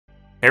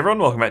Hey everyone,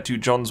 welcome back to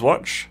John's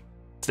Watch.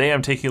 Today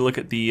I'm taking a look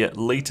at the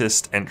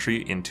latest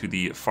entry into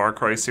the Far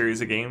Cry series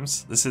of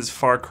games. This is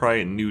Far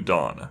Cry New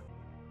Dawn.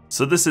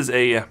 So this is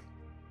a,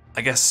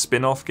 I guess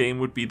spin-off game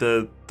would be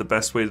the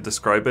best way to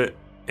describe it.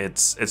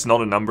 It's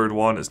not a numbered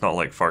one, it's not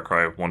like Far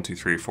Cry 1, 2,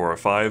 3, 4, or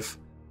 5.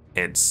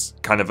 It's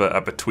kind of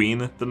a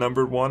between the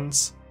numbered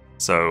ones.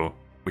 So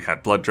we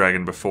had Blood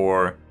Dragon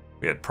before,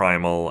 we had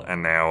Primal,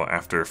 and now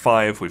after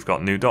 5 we've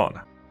got New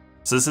Dawn.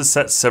 So this is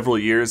set several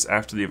years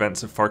after the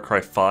events of Far Cry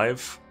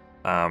 5.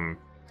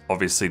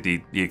 Obviously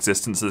the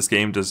existence of this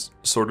game does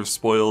sort of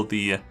spoil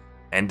the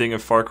ending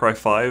of Far Cry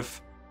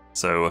 5.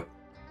 So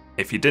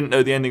if you didn't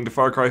know the ending to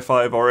Far Cry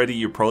 5 already,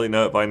 you probably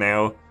know it by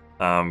now.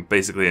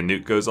 Basically a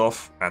nuke goes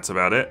off, that's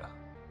about it.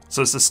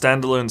 So it's a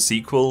standalone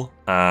sequel.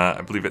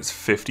 I believe it's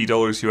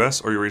 $50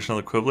 US or your original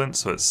equivalent,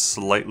 so it's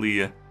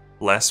slightly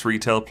less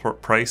retail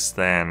price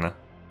than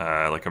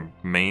like a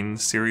main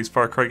series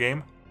Far Cry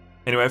game.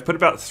 Anyway, I've put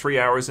about 3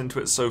 hours into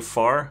it so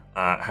far,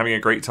 having a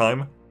great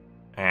time,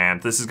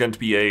 and this is going to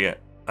be a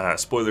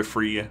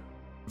spoiler-free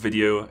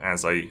video,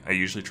 as I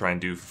usually try and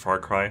do for Far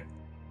Cry.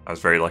 I was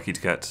very lucky to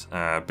get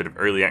a bit of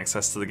early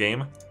access to the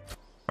game.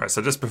 Alright,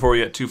 so just before we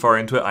get too far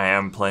into it, I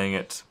am playing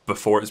it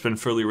before it's been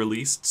fully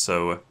released,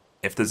 so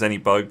if there's any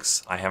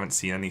bugs, I haven't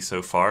seen any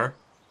so far.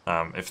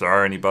 If there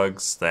are any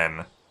bugs,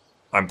 then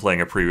I'm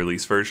playing a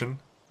pre-release version.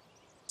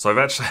 So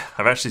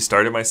I've actually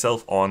started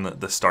myself on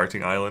the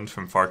starting island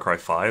from Far Cry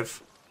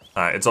 5.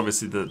 It's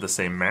obviously the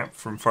same map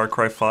from Far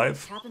Cry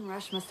 5. Captain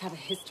Rush must have a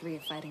history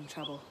of fighting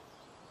trouble.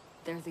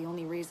 They're the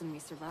only reason we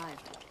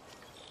survived.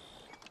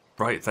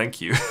 Right, thank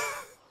you.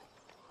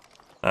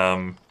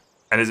 And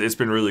it's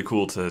been really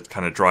cool to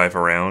kind of drive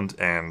around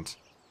and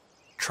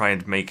try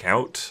and make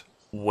out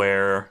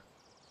where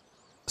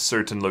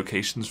certain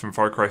locations from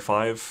Far Cry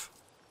 5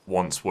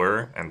 once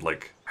were and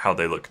like how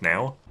they look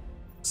now.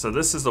 So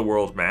this is the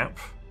world map.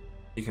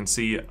 You can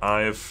see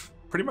I've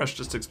pretty much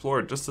just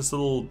explored just this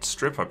little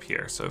strip up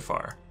here so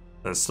far.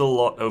 There's still a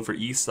lot over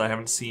east I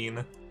haven't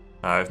seen.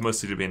 I've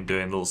mostly been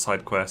doing little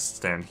side quests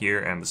down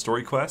here and the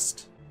story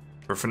quest.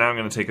 But for now I'm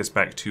going to take us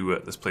back to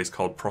this place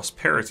called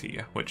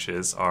Prosperity, which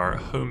is our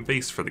home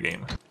base for the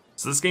game.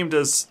 So this game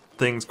does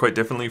things quite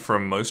differently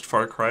from most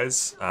Far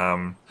Cries.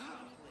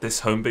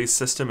 This home base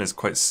system is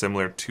quite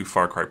similar to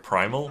Far Cry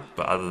Primal,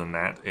 but other than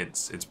that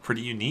it's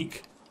pretty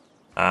unique.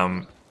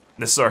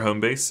 This is our home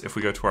base. If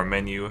we go to our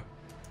menu,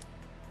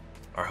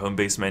 our home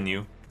base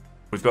menu,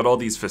 we've got all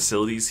these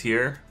facilities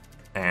here,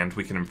 and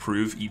we can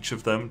improve each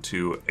of them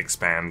to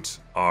expand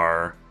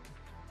our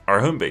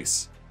home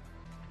base.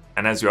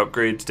 And as you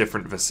upgrade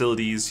different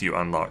facilities, you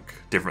unlock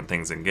different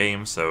things in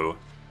game. So,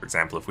 for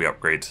example, if we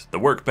upgrade the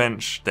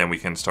workbench, then we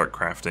can start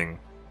crafting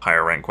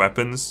higher rank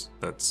weapons.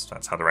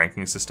 That's how the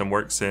ranking system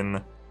works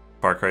in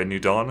Far Cry New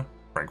Dawn.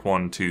 Rank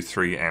 1, 2,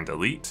 3, and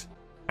Elite.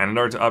 And in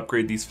order to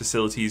upgrade these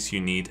facilities,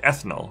 you need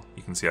ethanol.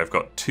 You can see I've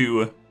got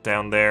 2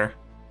 down there,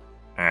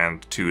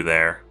 and 2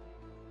 there.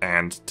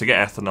 And to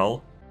get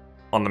ethanol,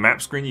 on the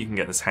map screen you can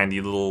get this handy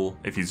little,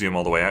 if you zoom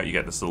all the way out, you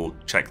get this little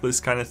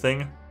checklist kind of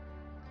thing.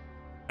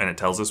 And it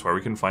tells us where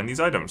we can find these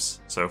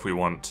items. So if we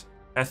want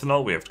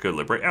ethanol, we have to go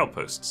liberate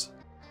outposts.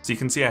 So you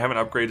can see I haven't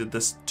upgraded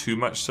this too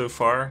much so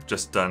far,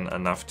 just done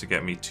enough to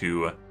get me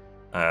to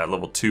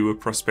level 2 of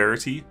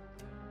Prosperity.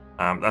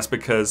 That's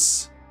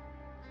because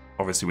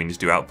obviously we need to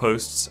do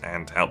outposts,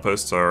 and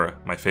outposts are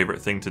my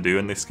favorite thing to do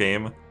in this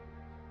game.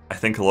 I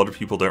think a lot of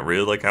people don't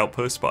really like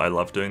outposts, but I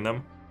love doing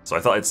them. So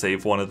I thought I'd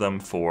save one of them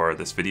for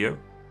this video.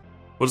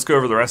 We'll just go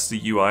over the rest of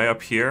the UI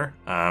up here.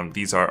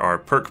 These are our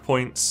perk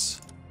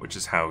points, which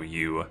is how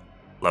you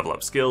level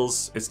up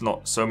skills. It's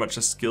not so much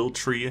a skill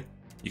tree.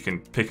 You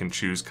can pick and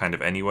choose kind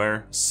of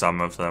anywhere.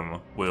 Some of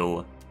them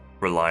will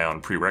rely on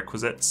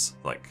prerequisites,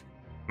 like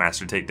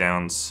master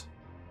takedowns.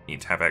 You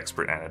need to have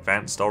expert and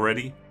advanced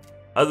already.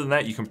 Other than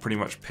that, you can pretty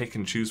much pick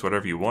and choose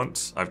whatever you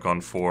want. I've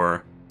gone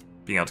for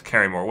being able to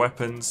carry more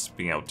weapons,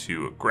 being able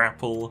to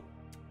grapple,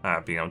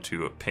 being able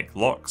to pick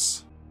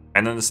locks.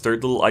 And then this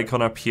third little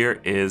icon up here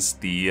is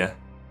the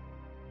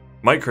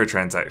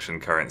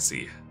microtransaction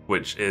currency,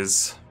 which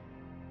is,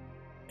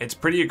 it's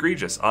pretty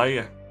egregious.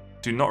 I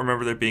do not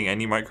remember there being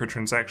any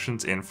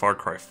microtransactions in Far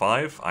Cry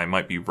 5. I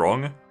might be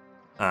wrong,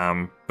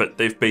 but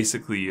they've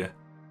basically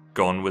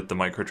gone with the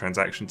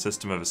microtransaction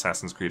system of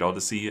Assassin's Creed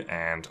Odyssey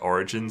and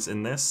Origins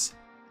in this.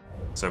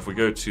 So if we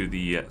go to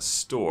the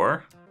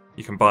store,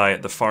 you can buy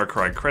the Far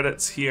Cry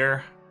credits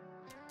here,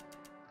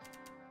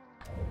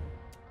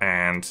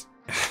 and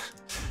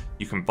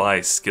you can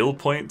buy skill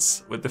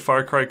points with the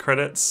Far Cry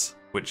credits,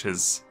 which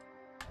is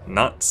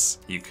nuts.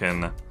 You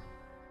can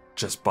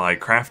just buy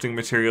crafting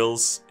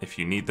materials if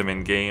you need them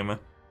in game.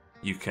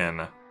 You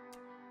can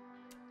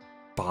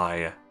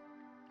buy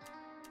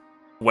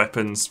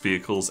weapons,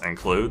 vehicles, and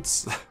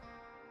clothes.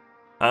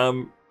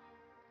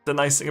 The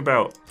nice thing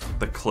about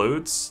the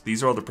clothes,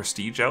 these are all the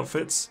prestige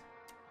outfits.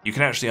 You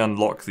can actually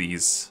unlock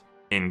these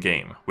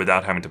in-game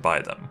without having to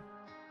buy them.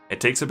 It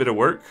takes a bit of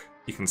work.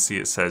 You can see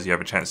it says you have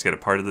a chance to get a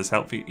part of this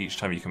outfit each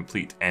time you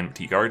complete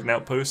Empty Garden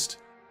Outpost.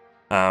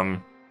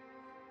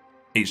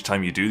 Each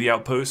time you do the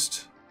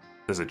outpost,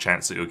 there's a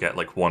chance that you'll get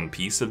like one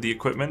piece of the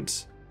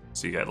equipment.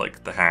 So you get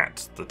like the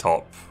hat, the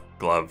top,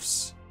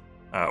 gloves,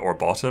 or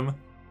bottom.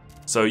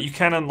 So you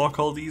can unlock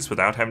all these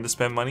without having to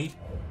spend money.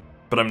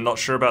 But I'm not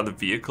sure about the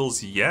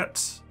vehicles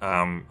yet.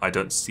 I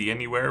don't see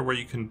anywhere where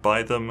you can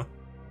buy them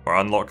or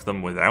unlock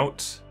them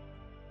without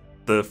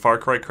the Far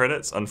Cry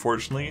credits,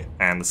 unfortunately.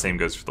 And the same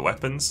goes for the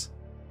weapons.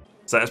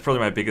 So that's probably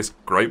my biggest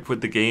gripe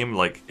with the game.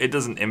 Like, it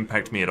doesn't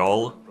impact me at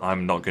all.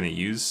 I'm not going to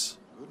use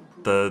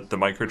the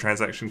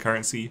microtransaction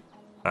currency.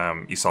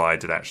 You saw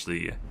I've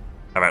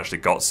actually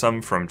got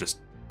some from just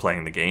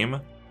playing the game.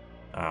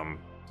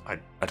 I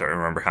don't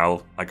remember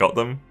how I got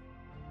them.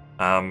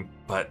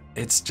 But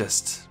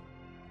it's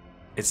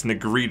an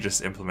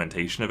egregious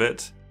implementation of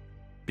it.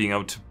 Being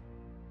able to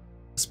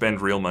spend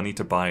real money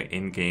to buy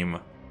in-game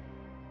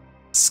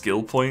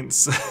skill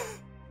points.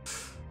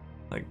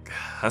 Like,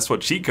 that's what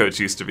cheat codes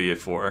used to be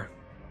for.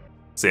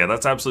 So yeah,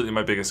 that's absolutely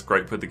my biggest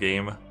gripe with the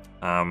game.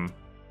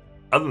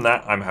 Other than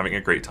that, I'm having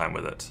a great time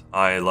with it.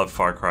 I love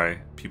Far Cry.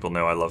 People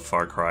know I love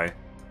Far Cry.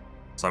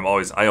 So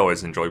I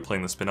always enjoy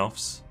playing the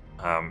spin-offs.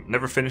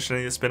 Never finished any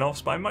of the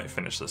spin-offs, but I might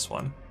finish this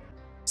one.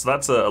 So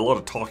that's a lot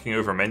of talking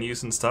over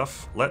menus and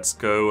stuff. Let's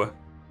go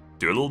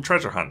do a little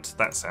treasure hunt.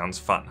 That sounds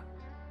fun.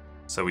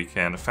 So we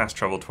can fast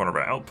travel to one of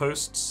our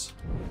outposts.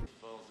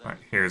 Alright,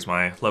 here's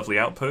my lovely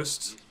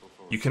outpost.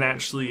 You can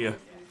actually, is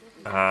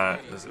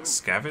it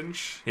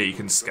scavenge? Yeah, you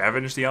can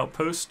scavenge the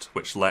outpost,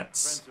 which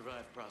lets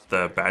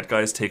the bad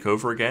guys take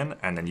over again,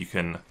 and then you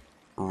can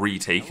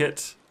retake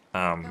it.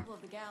 And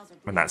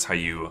that's how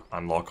you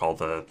unlock all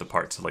the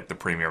parts of like the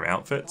premium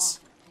outfits.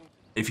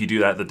 If you do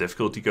that, the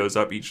difficulty goes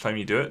up each time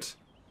you do it.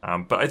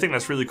 But I think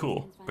that's really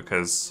cool,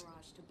 because,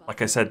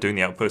 like I said, doing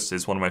the outposts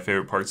is one of my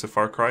favorite parts of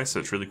Far Cry, so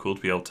it's really cool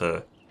to be able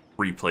to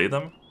replay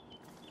them.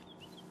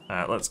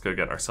 Let's go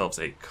get ourselves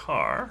a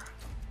car.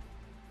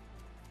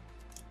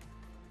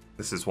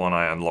 This is one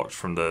I unlocked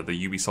from the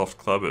Ubisoft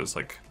Club. It was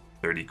like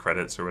 30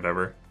 credits or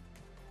whatever.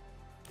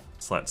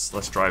 So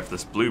let's drive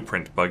this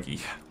blueprint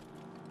buggy,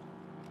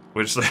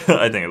 which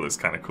I think it looks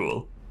kind of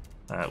cool.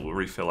 We'll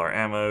refill our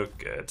ammo.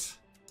 Good.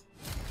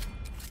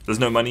 There's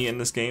no money in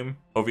this game,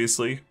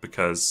 obviously,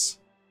 because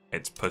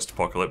it's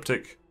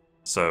post-apocalyptic.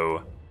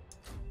 So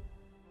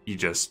you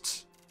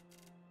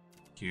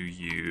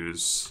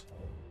use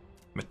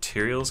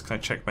materials. Can I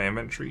check my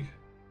inventory?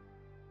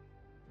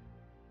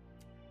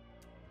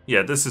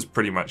 Yeah, this is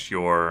pretty much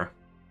your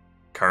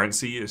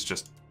currency. It's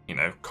just, you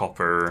know,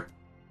 copper,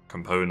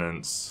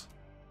 components,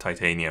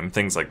 titanium,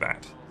 things like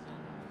that.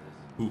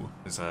 Ooh,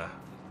 am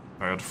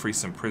I able to free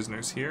some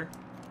prisoners here?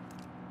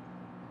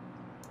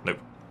 Nope.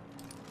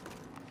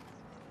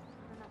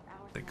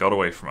 They got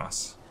away from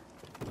us.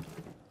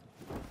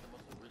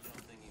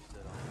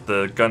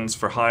 The guns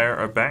for hire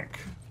are back,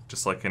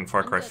 just like in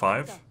Far Cry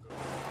 5.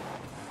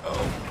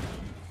 Oh.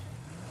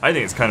 I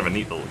think it's kind of a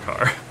neat little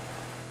car.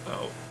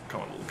 Oh,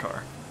 come on, little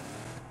car.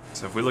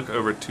 So if we look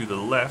over to the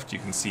left, you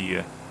can see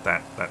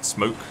that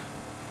smoke.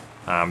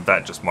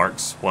 That just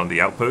marks one of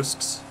the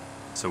outposts.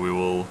 So we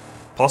will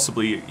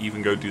possibly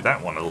even go do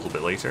that one a little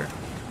bit later.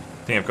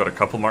 I think I've got a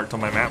couple marked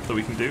on my map that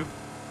we can do.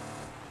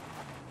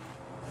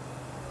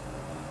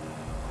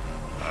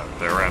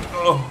 They're around.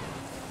 Oh!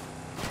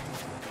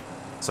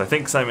 So I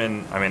think 'cause I'm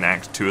in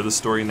Act 2 of the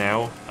story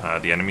now,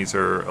 the enemies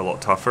are a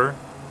lot tougher.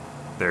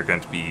 They're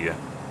going to be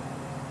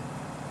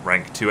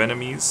rank 2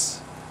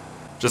 enemies.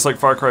 Just like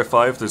Far Cry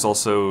 5, there's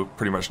also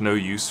pretty much no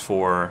use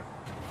for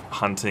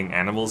hunting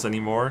animals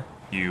anymore.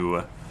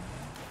 You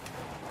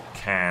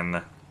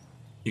can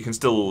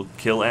still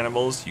kill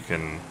animals, you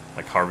can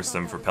like harvest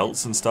them for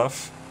pelts and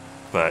stuff,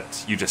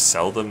 but you just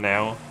sell them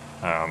now.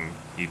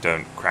 You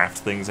don't craft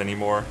things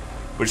anymore,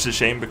 which is a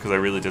shame because I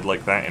really did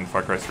like that in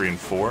Far Cry 3 and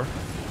 4.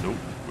 Nope,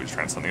 we just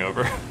ran something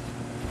over.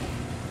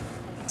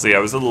 So yeah,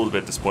 I was a little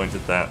bit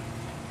disappointed that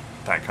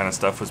that kind of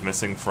stuff was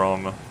missing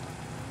from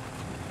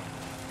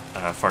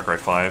Far Cry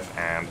 5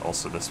 and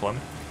also this one.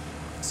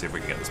 Let's see if we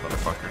can get this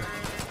motherfucker.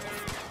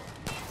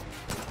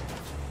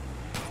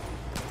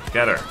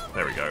 Get her.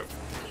 There we go.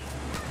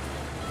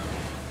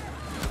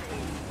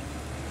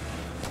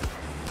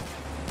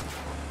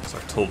 So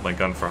I've told my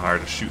gun for hire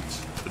to shoot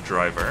the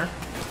driver.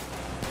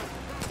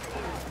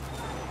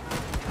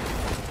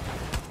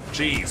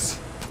 Jeez.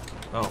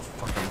 Oh,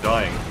 fuck, I'm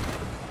dying.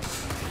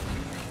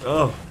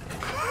 Oh.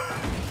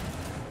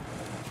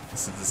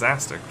 It's a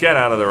disaster. Get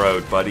out of the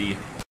road, buddy.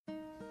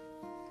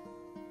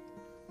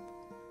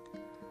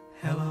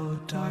 Hello,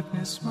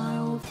 darkness, my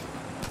old...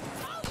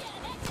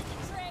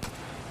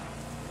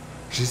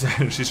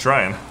 She's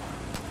trying.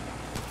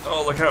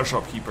 Oh, look out,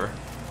 shopkeeper.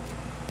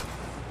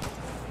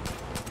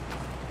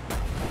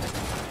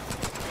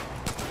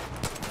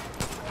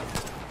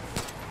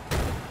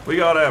 We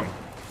got him.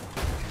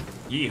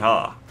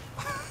 Yeehaw.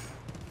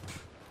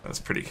 That's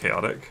pretty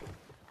chaotic.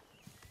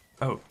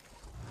 Oh.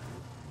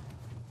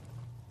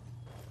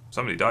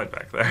 Somebody died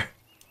back there.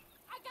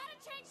 I gotta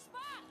change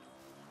spots.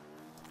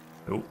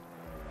 Nope.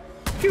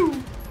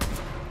 Pew!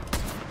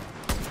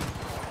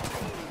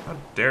 How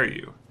dare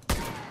you?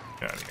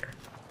 Get out of here.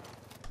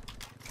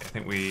 Okay, I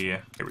think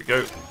here we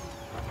go.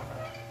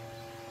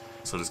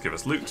 So just give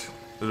us loot.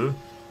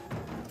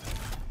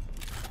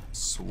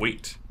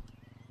 Sweet.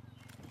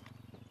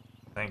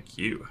 Thank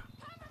you.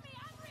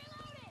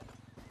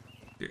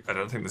 I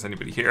don't think there's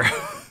anybody here. I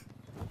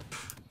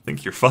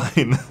think you're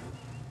fine.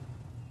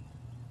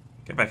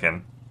 Get back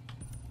in.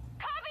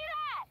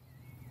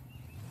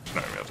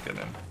 Not gonna be able to get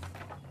in.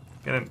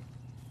 Get in.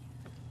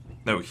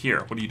 No,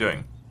 here. What are you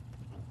doing?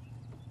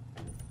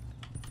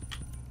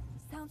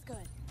 Sounds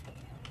good.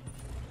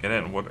 Get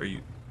in. What are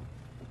you...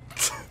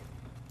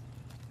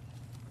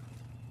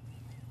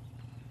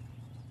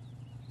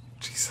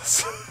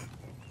 Jesus.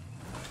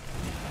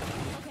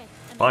 Okay.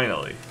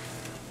 Finally.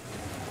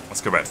 Let's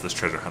go back to this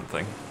treasure hunt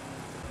thing.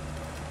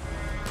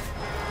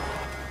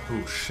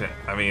 Oh shit.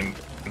 I mean,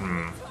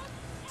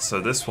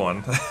 so this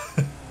one...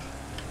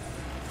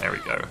 There we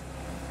go.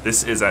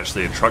 This is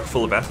actually a truck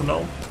full of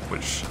ethanol,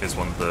 which is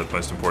one of the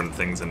most important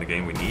things in the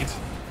game we need.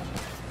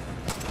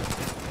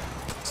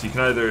 So you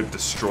can either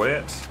destroy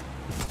it,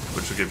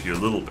 which will give you a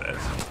little bit.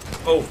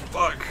 Oh,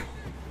 fuck!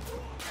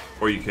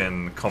 Or you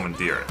can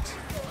commandeer it.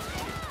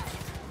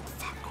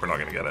 Fuck, we're not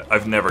gonna get it.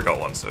 I've never got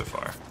one so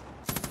far.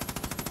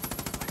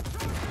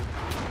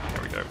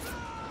 There we go.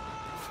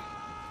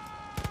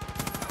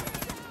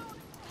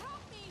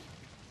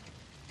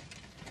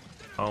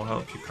 I'll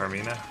help you,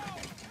 Carmina.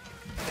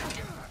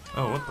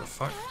 Oh, what the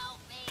fuck?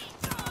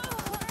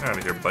 Get out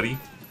of here, buddy.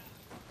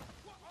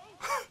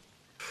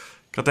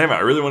 God damn it, I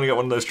really want to get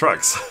one of those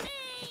trucks.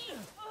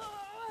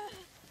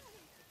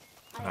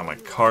 Now my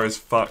car is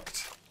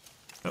fucked.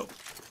 Oh,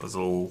 there's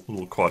a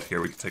little quad here,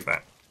 we can take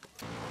that.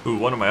 Ooh,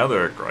 one of my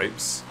other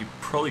gripes, you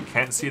probably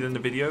can't see it in the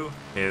video,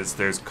 is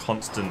there's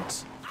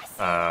constant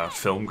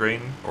film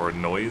grain or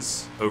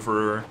noise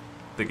over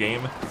the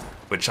game,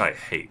 which I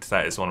hate.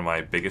 That is one of my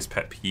biggest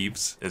pet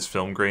peeves, is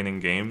film grain in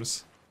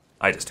games.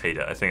 I just hate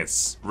it. I think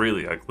it's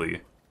really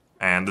ugly.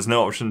 And there's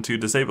no option to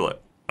disable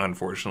it,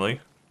 unfortunately.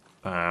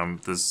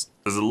 There's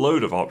a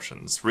load of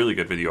options, really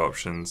good video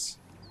options.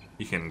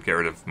 You can get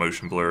rid of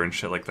motion blur and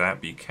shit like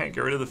that, but you can't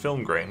get rid of the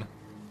film grain.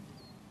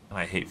 And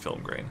I hate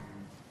film grain.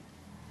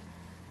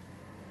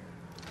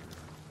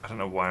 I don't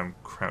know why I'm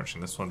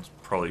crouching. This one's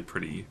probably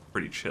pretty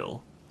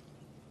chill.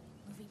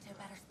 Moving to a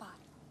better spot.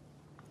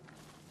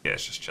 Yeah,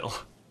 it's just chill.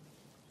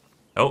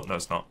 Oh, no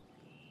it's not.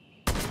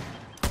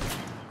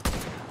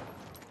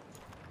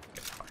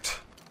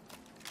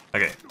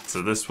 Okay,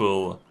 so this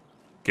will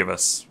give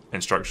us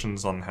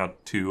instructions on how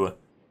to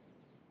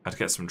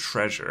get some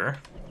treasure.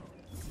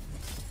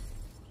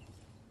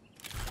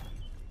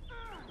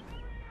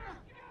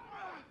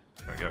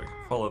 There we go, we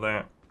can follow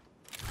that.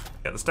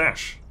 Get the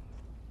stash.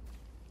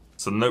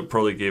 So the note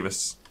probably gave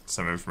us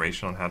some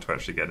information on how to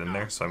actually get in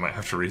there, so I might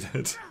have to read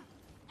it.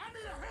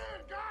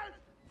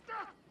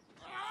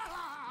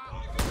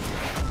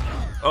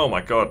 Oh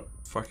my god,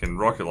 fucking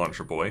rocket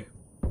launcher boy.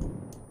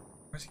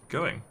 Where's he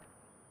going?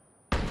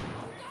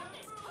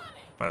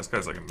 Wow, this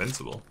guy's like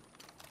invincible.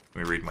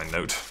 Let me read my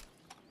note.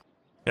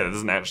 Yeah, that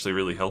doesn't actually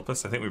really help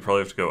us. I think we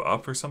probably have to go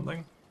up or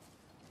something.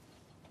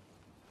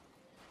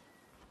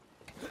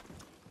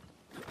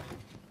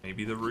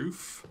 Maybe the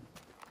roof?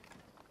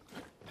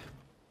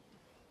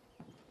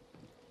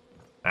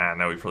 Ah,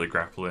 now we probably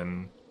grapple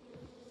in...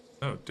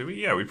 Oh, do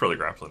we? Yeah, we probably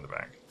grapple in the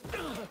back.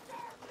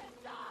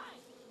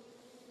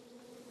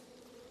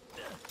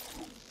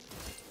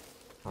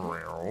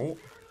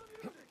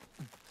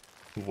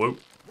 Whoa.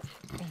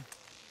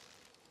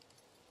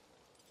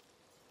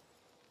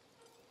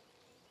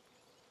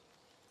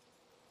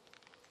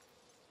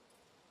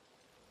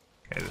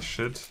 Okay, this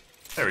should...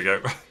 There we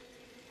go.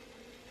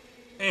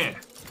 Eh.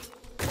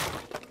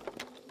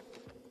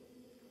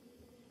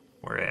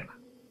 We're in.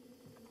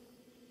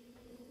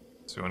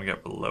 So we want to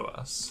get below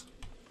us.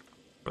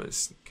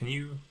 Can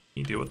you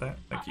deal with that?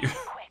 Thank you.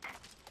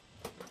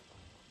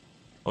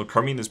 Well,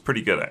 Carmine is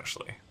pretty good,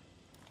 actually.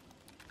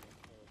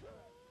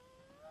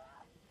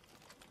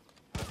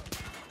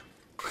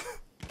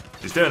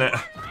 She's doing it.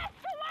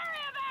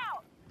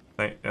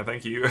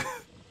 Thank you.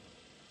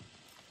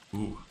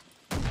 Ooh,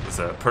 there's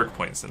perk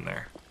points in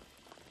there.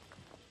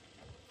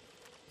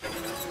 Oh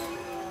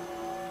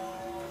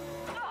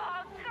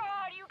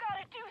God, you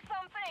gotta do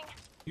something.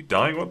 You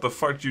dying? What the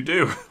fuck did you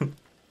do?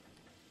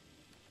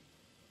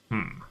 We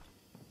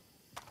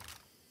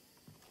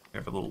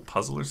have a little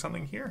puzzle or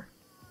something here?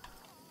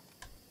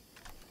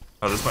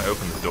 Oh, this might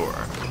open the door.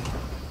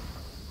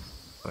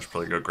 I should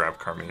probably go grab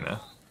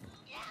Carmina.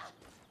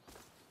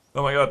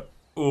 Oh my god.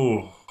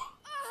 Ooh.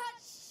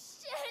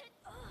 Shit.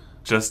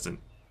 Justin.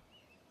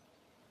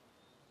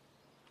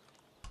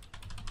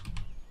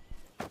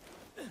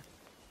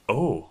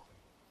 Oh.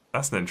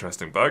 That's an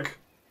interesting bug.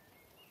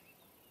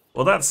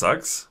 Well, that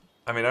sucks.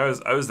 I mean,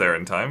 I was there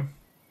in time.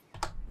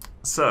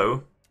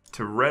 So,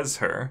 to res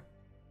her,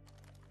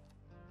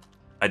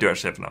 I do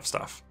actually have enough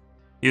stuff.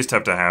 You just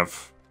have to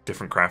have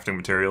different crafting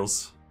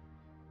materials.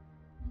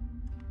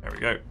 There we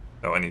go.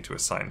 Oh, I need to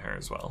assign her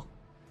as well.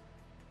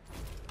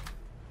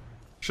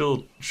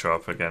 She'll show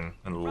up again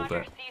in a little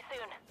bit. See you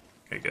soon.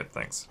 Okay, good,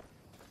 thanks.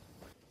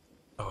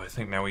 Oh, I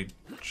think now we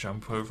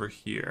jump over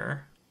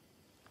here.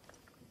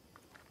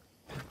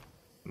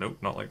 Nope,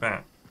 not like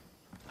that.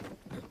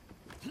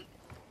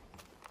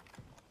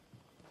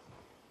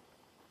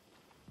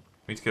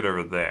 Need to get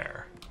over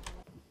there.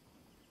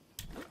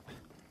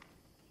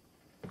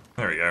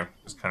 There we go.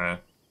 Just kind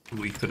of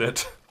leap at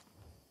it.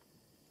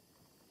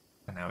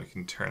 And now we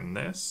can turn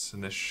this,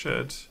 and this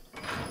should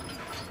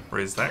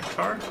raise that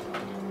car.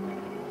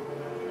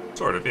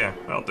 Sort of, yeah,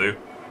 that'll do.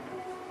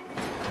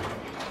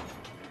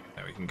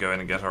 Now we can go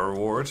in and get our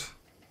reward.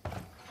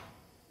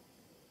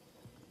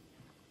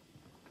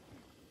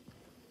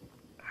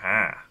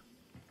 Aha!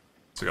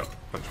 So we got a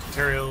bunch of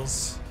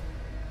materials.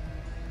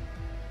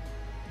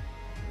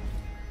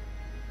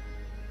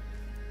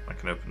 I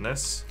can open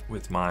this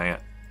with my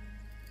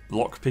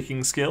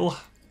lock-picking skill,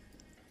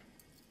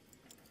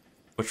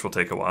 which will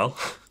take a while.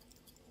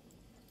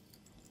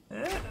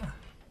 Yeah.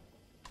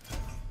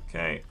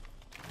 Okay.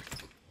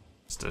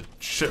 Just a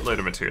shitload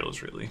of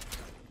materials, really.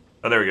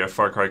 Oh, there we go,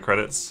 Far Cry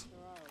credits.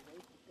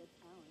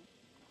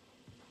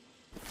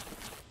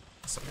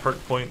 Some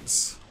perk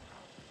points.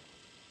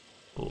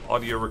 A little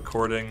audio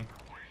recording.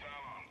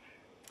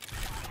 I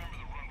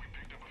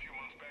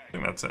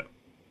think that's it.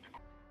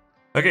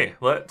 Okay,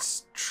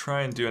 let's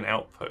try and do an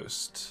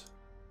outpost.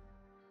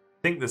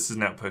 I think this is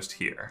an outpost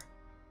here.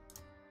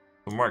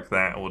 We'll mark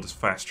that and we'll just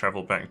fast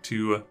travel back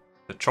to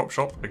the chop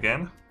shop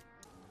again.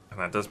 And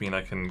that does mean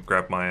I can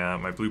grab my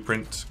my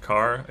blueprint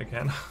car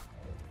again.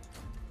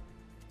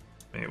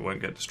 Maybe it won't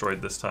get destroyed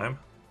this time.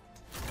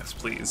 Yes,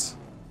 please.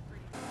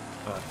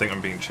 I think I'm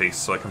being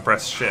chased, so I can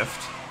press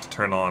shift to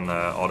turn on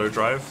auto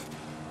drive.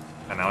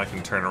 And now I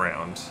can turn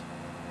around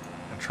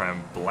and try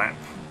and blap.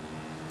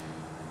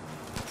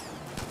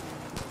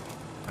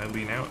 Can I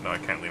lean out? No, I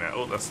can't lean out.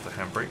 Oh, that's the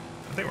handbrake.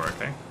 I think we're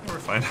okay. Yeah, we're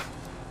fine.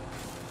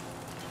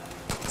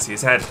 See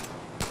his head.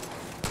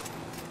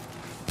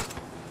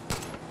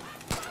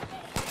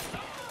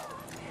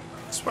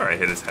 I swear I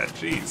hit his head.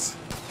 Jeez.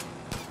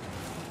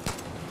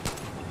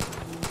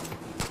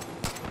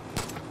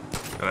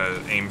 Gotta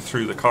aim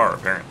through the car,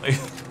 apparently. I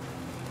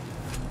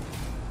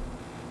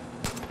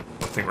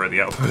think we're at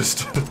the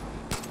outpost.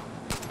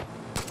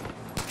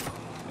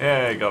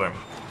 Yeah, I got him.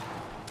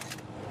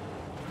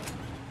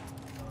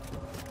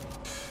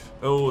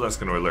 Oh, that's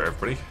gonna alert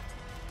everybody.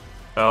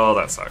 Oh,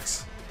 that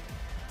sucks.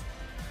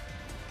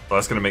 Well,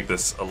 that's gonna make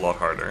this a lot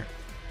harder.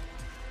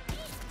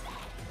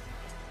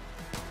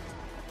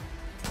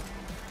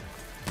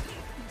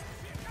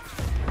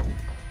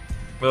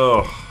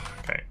 Oh,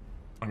 okay.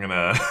 I'm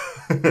gonna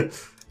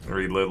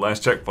reload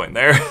last checkpoint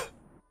there.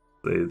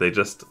 They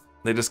just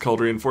called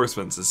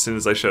reinforcements as soon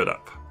as I showed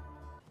up.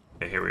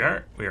 Okay, here we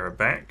are. We are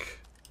back.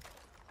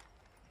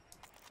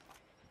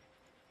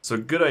 So a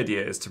good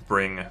idea is to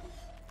bring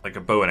like a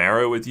bow and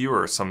arrow with you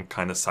or some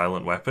kind of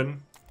silent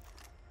weapon.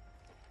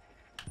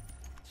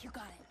 You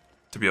got it.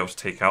 To be able to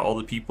take out all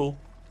the people.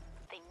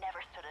 They never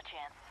stood a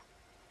chance.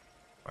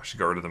 I should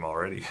get rid of them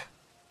already.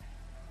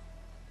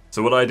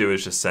 So what I do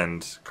is just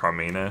send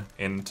Carmena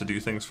in to do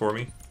things for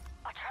me.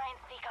 I'll try and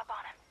sneak up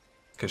on him.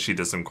 Because she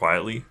does them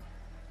quietly.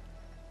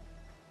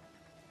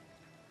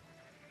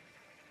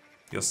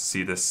 You also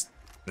see this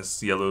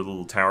yellow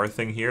little tower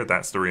thing here.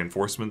 That's the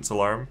reinforcements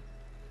alarm.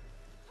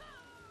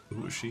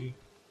 Who is she?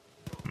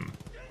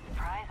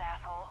 Surprise,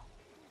 asshole.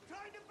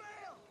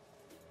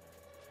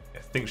 I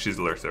think she's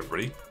alerted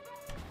everybody.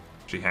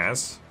 She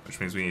has, which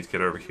means we need to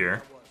get over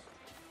here.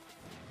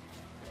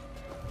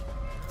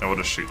 And we'll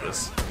just shoot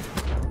this.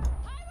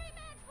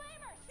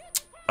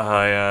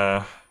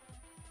 I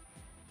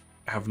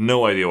have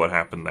no idea what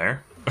happened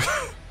there.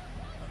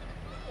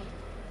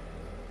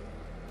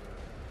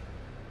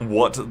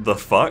 What the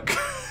fuck?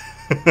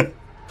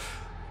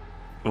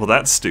 Well,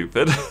 that's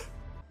stupid.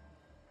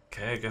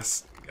 Okay, I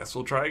guess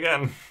we'll try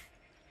again.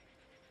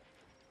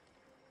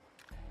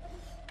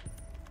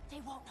 They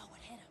won't know what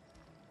hit him.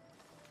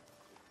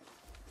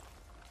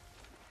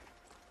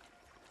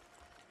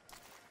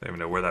 I don't even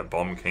know where that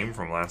bomb came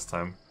from last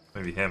time.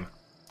 Maybe him.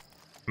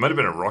 It might have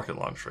been a rocket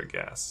launcher, I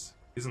guess.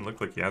 He doesn't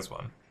look like he has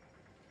one.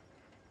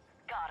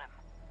 Got him.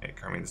 Okay,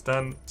 Carmene's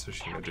done, so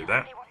she's gonna do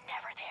that. They were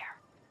never there.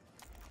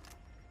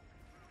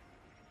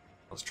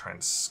 Let's try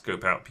and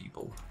scope out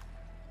people.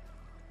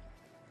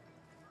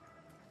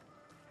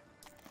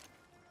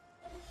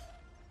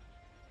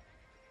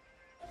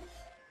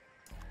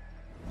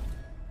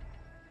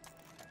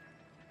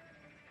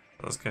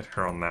 Let's get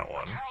her on that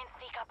one. Try and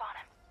sneak up on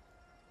him.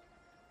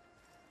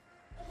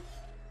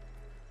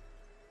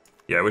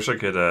 Yeah, I wish I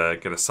could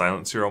get a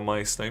silencer on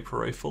my sniper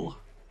rifle.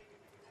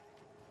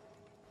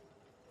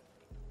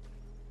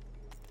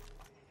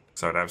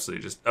 So I'd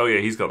absolutely just... Oh yeah,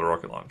 he's got a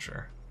rocket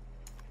launcher.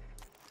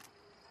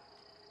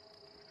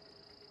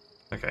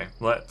 Okay,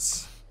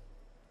 let's...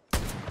 They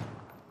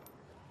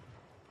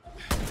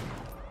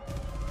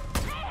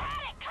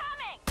had it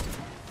coming.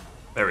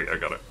 There we go,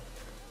 got it.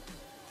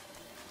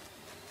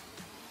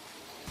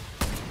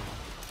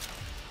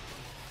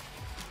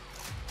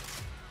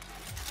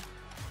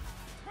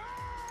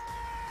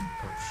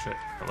 Oh shit,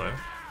 hello.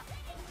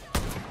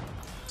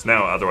 So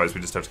now, otherwise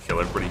we just have to kill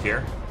everybody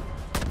here.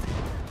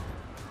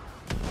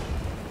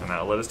 And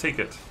that'll let us take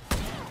it.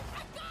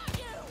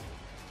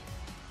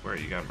 Where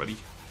are you going, buddy?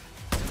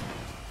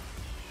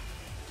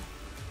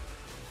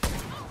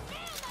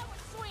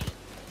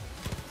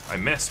 I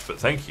missed, but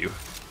thank you.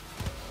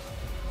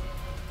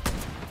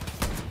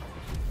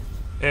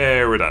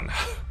 Yeah, we're done.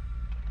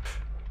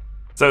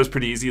 So that was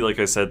pretty easy. Like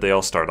I said, they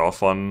all start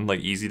off on like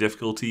easy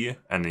difficulty,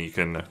 and then you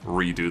can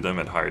redo them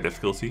at higher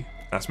difficulty.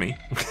 That's me.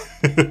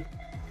 I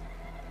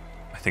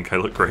think I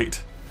look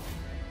great.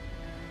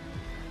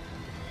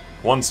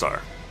 1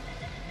 star.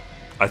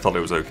 I thought it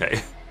was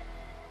okay.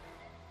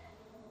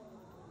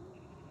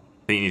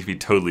 I think you need to be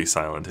totally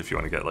silent if you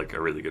want to get like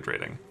a really good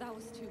rating. That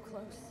was too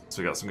close.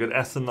 So we got some good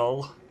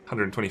ethanol,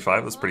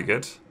 125, that's pretty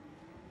good.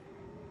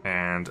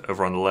 And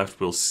over on the left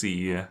we'll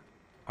see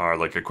our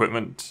like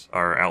equipment,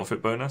 our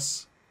outfit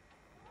bonus.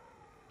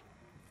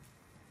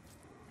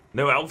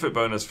 No outfit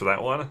bonus for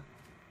that one.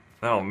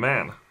 Oh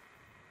man.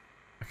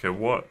 Okay,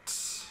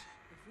 what?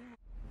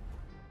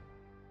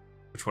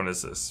 Which one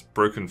is this?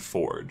 Broken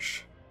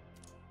Forge.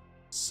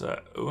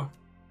 So,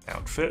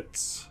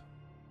 outfits.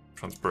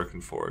 Which one's Broken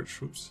Forge?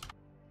 Oops.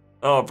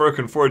 Oh,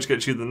 Broken Forge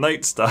gets you the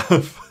night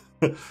stuff.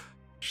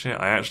 Shit,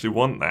 I actually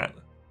want that.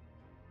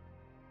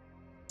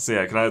 So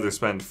yeah, I can either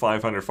spend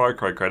 500 Far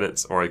Cry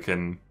credits, or I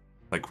can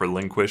like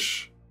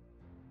relinquish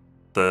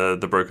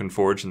the Broken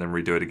Forge and then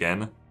redo it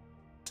again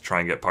to try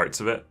and get parts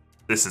of it.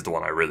 This is the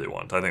one I really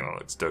want. I think that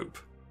looks dope.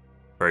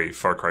 Very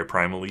Far Cry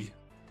Primal-y.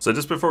 So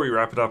just before we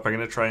wrap it up, I'm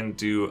going to try and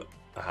do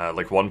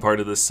like one part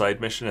of this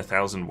side mission,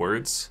 1,000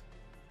 words.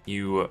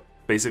 You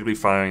basically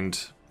find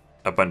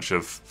a bunch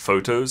of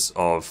photos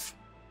of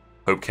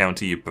Hope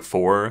County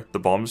before the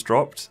bombs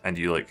dropped, and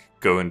you like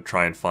go and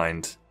try and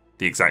find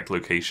the exact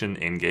location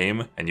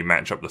in-game, and you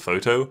match up the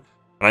photo,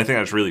 and I think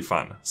that's really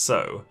fun.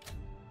 So,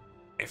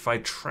 if I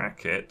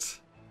track it,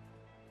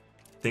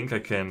 I think I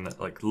can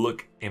like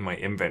look in my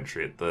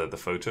inventory at the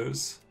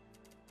photos.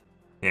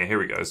 Yeah, here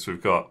we go. So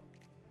we've got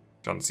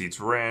John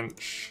Seed's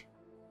Ranch,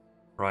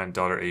 Ryan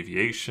Daughter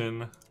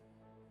Aviation,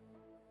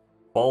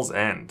 Ball's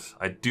End.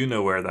 I do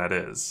know where that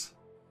is.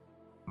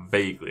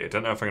 Vaguely. I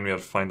don't know if I'm going to be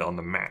able to find it on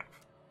the map.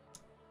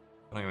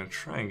 But I'm going to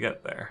try and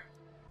get there.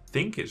 I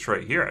think it's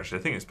right here, actually.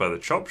 I think it's by the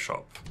chop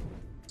shop.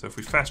 So if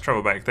we fast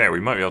travel back there, we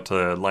might be able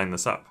to line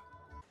this up.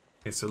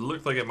 Okay, so it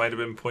looked like it might have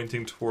been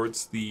pointing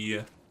towards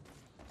the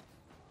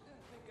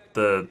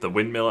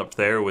windmill up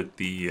there with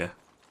the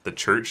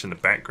church in the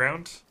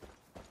background.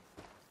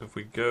 So if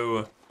we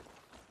go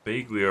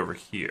vaguely over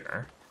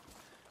here.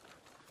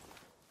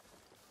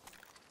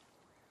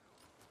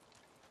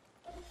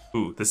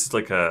 Ooh, this is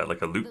like a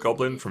loot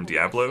goblin from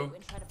Diablo.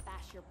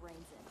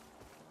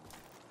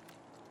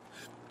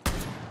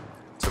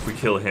 So if we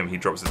kill him, he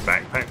drops his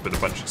backpack with a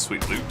bunch of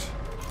sweet loot.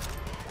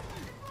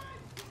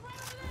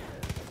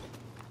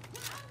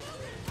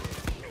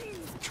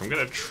 Which I'm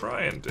gonna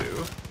try and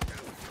do.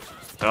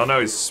 Oh no,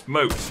 he's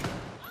smoked.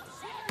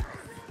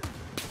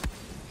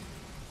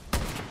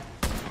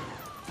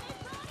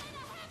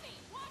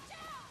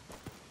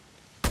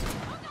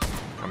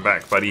 Come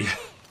back, buddy.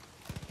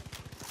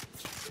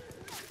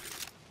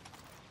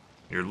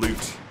 Your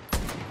loot.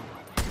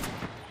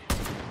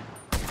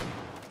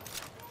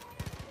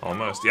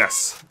 Almost,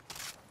 yes.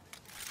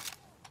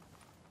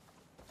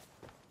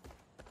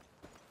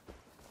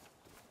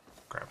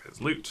 Grab his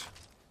loot.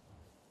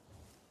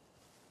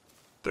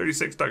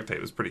 36 duct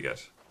tape is pretty good.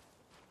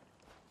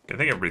 Okay, I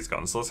think everybody's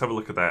gone, so let's have a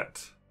look at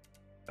that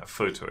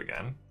photo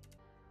again.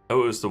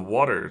 Oh, it was the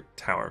water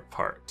tower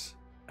part.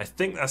 I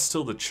think that's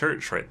still the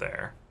church right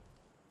there.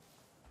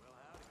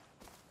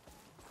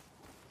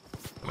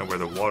 I don't know where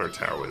the water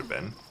tower would have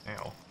been.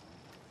 Ow.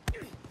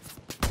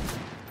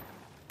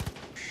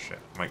 Shit,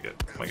 might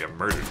get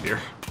murdered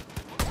here.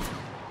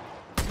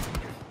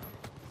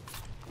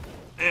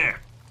 Eh.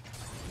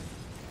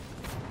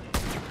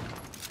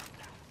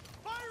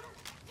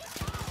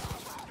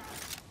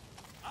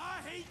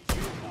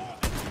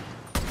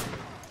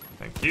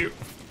 Thank you.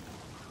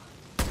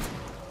 Oh,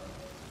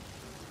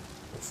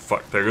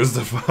 fuck, there goes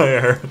the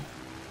fire.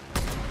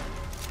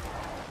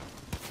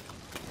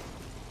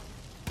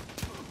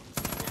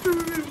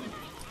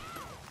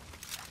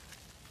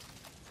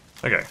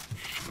 Okay.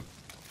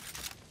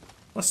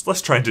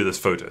 Let's try and do this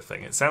photo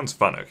thing. It sounds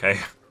fun, okay?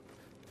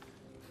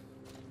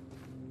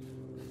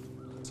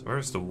 So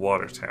where's the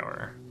water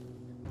tower?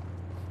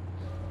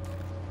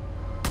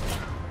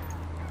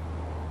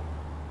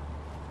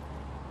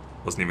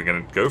 Wasn't even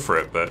gonna go for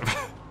it, but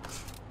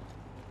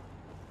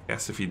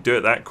guess if you do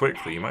it that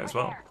quickly, you might as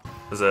well.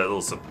 There's a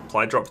little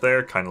supply drop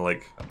there, kind of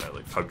like, I don't know,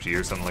 like PUBG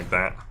or something like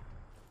that.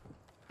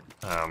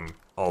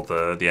 All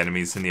the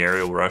enemies in the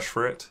area will rush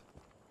for it.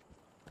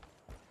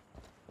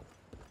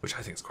 Which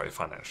I think is quite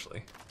fun,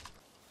 actually.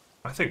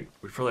 I think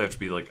we probably have to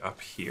be like up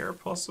here,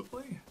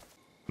 possibly.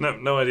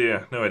 No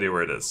idea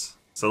where it is.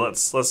 So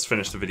let's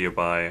finish the video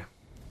by.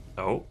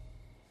 Oh,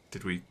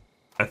 did we?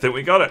 I think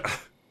we got it.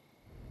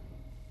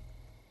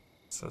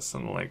 So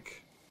something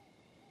like.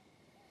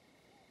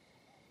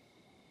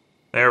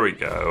 There we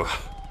go.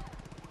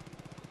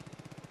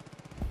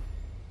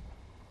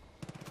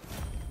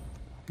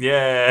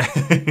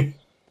 Yay!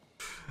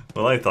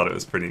 Well, I thought it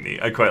was pretty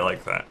neat. I quite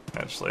like that,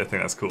 actually. I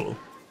think that's cool.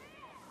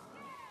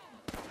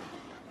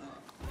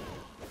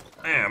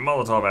 Yeah,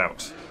 Molotov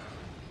out.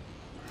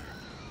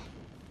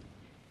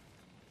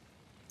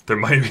 There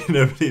might be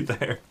nobody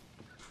there.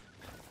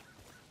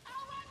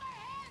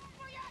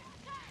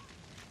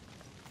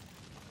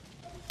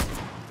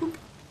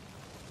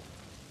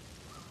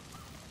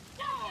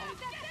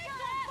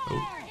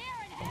 Oh,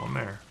 someone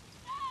there.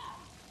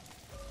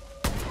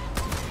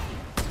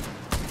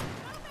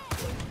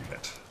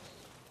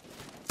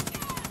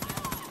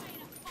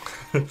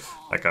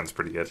 That gun's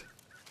pretty good.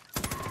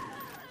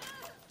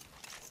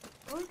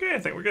 Okay, I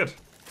think we're good.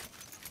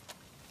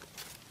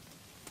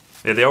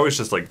 Yeah, they always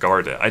just like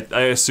guard it.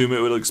 I assume it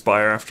will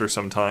expire after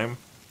some time.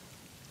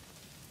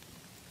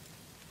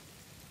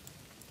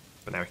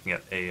 But now we can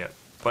get a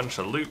bunch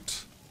of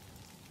loot.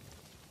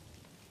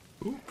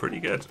 Ooh, pretty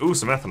good. Ooh,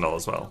 some ethanol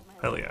as well.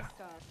 Hell yeah.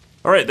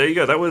 Alright, there you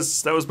go. That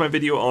was my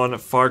video on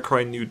Far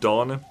Cry New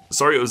Dawn.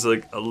 Sorry it was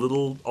like a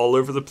little all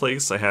over the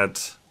place. I had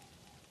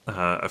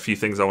a few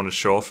things I want to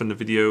show off in the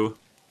video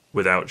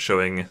without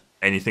showing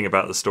anything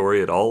about the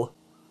story at all.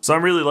 So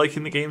I'm really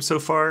liking the game so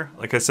far.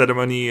 Like I said, I'm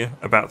only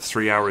about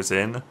 3 hours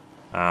in.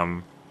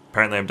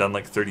 Apparently I've done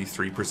like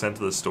 33% of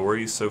the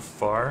story so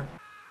far.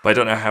 But I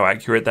don't know how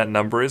accurate that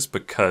number is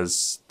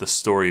because the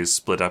story is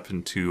split up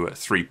into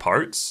 3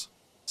 parts.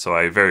 So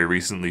I very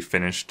recently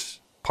finished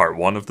part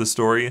 1 of the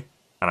story,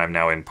 and I'm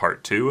now in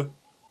part 2.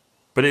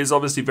 But it is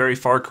obviously very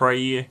Far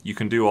Cry-y. You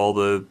can do all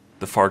the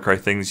Far Cry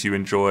things you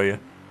enjoy.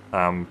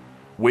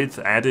 With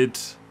added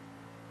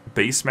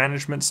base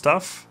management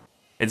stuff.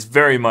 It's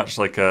very much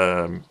like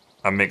a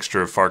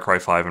mixture of Far Cry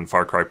 5 and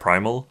Far Cry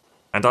Primal,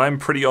 and I'm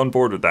pretty on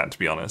board with that, to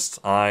be honest.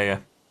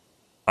 I'm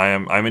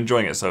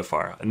enjoying it so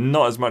far.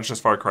 Not as much as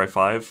Far Cry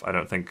 5. I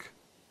don't think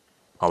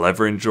I'll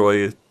ever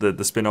enjoy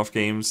the spin-off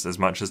games as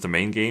much as the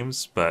main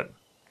games, but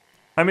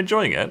I'm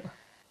enjoying it.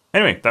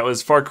 Anyway, that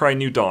was Far Cry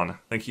New Dawn.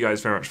 Thank you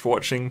guys very much for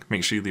watching.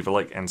 Make sure you leave a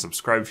like and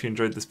subscribe if you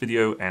enjoyed this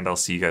video, and I'll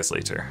see you guys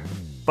later.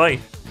 Bye!